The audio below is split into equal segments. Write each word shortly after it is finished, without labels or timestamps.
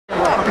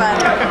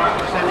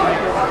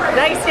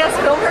Nice, yes,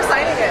 film her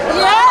signing it.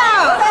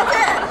 Yeah! That's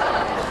it.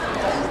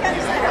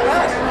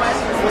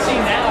 We'll see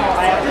now.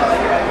 I have to.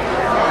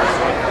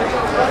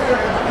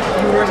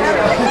 You were here.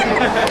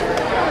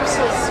 You're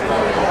so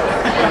sweet.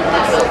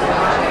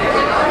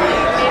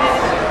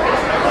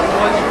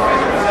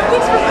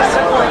 Thanks for the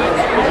support.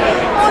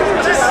 Oh,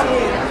 you're just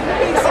sweet.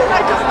 I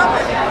just love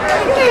it.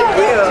 Thank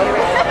you.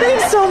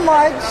 Thanks so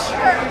much.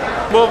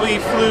 Well, we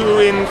flew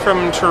in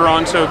from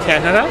Toronto,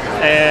 Canada,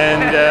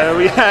 and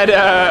we had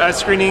a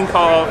screening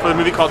for the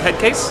movie called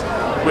Headcase,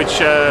 which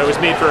was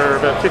made for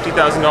about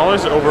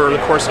 $50,000 over the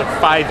course of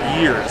 5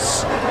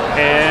 years.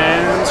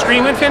 And the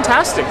screening went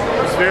fantastic.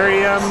 It was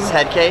very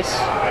Headcase.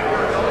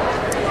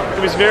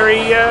 It was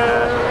very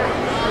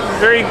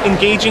very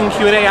engaging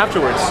Q&A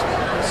afterwards.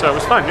 So it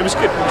was fun. It was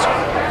good. I was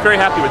very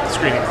happy with the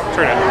screening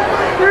turnout.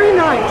 Very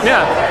nice.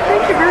 Yeah.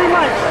 Thank you very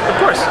much. Of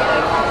course.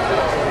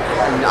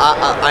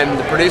 I'm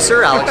the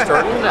producer, Alex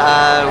Jordan,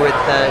 with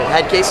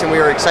Headcase, and we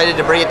were excited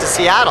to bring it to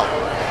Seattle.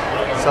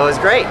 So it was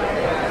great.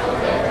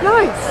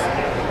 Nice.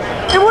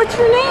 And what's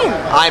your name?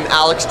 I'm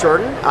Alex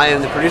Jordan. I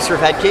am the producer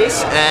of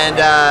Headcase, and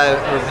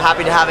we're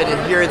happy to have it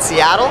here in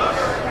Seattle.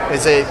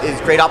 It's a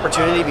great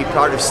opportunity to be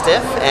part of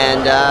STIFF,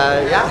 and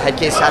yeah,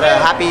 Headcase had a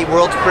happy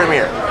world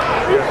premiere.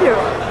 Thank you.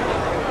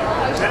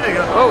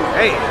 Oh,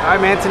 hey,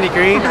 I'm Anthony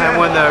Green. I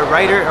am the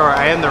writer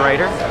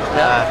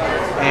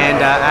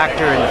and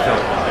actor in the film.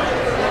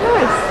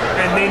 Nice.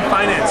 And main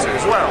financer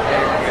as well.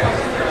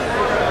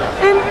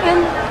 And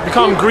We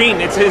call him Green.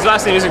 His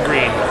last name isn't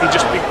Green.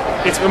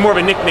 It's more of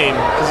a nickname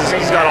because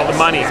he's got all the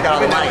money. We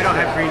don't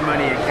have green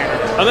money in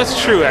Canada. Oh, that's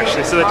true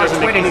actually. So that doesn't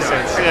make any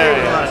sense. Yeah.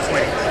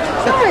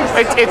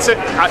 nice.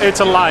 It's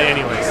a lie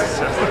anyways.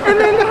 So. And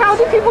then how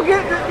do people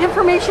get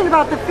information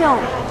about the film?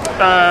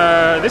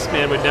 This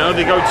man would know.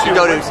 They go to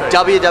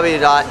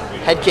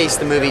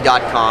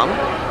www.headcasethemovie.com.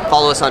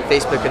 Follow us on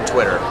Facebook and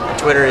Twitter.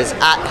 Twitter is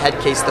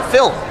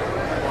 @HeadcaseTheFilm.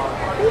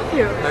 Thank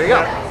you. There you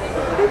go.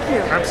 Thank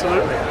you.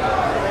 Absolutely.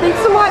 Thanks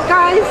so much,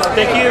 guys.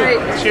 Thank you. Great.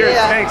 Cheers.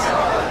 Yeah. Thanks.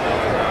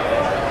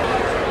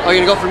 Oh,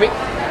 you're gonna go for me?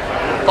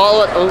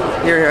 Follow it. Oh,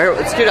 here.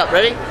 Let's do it up.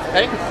 Ready?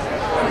 Ready?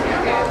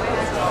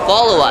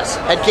 Follow us.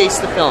 Headcase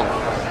the Film.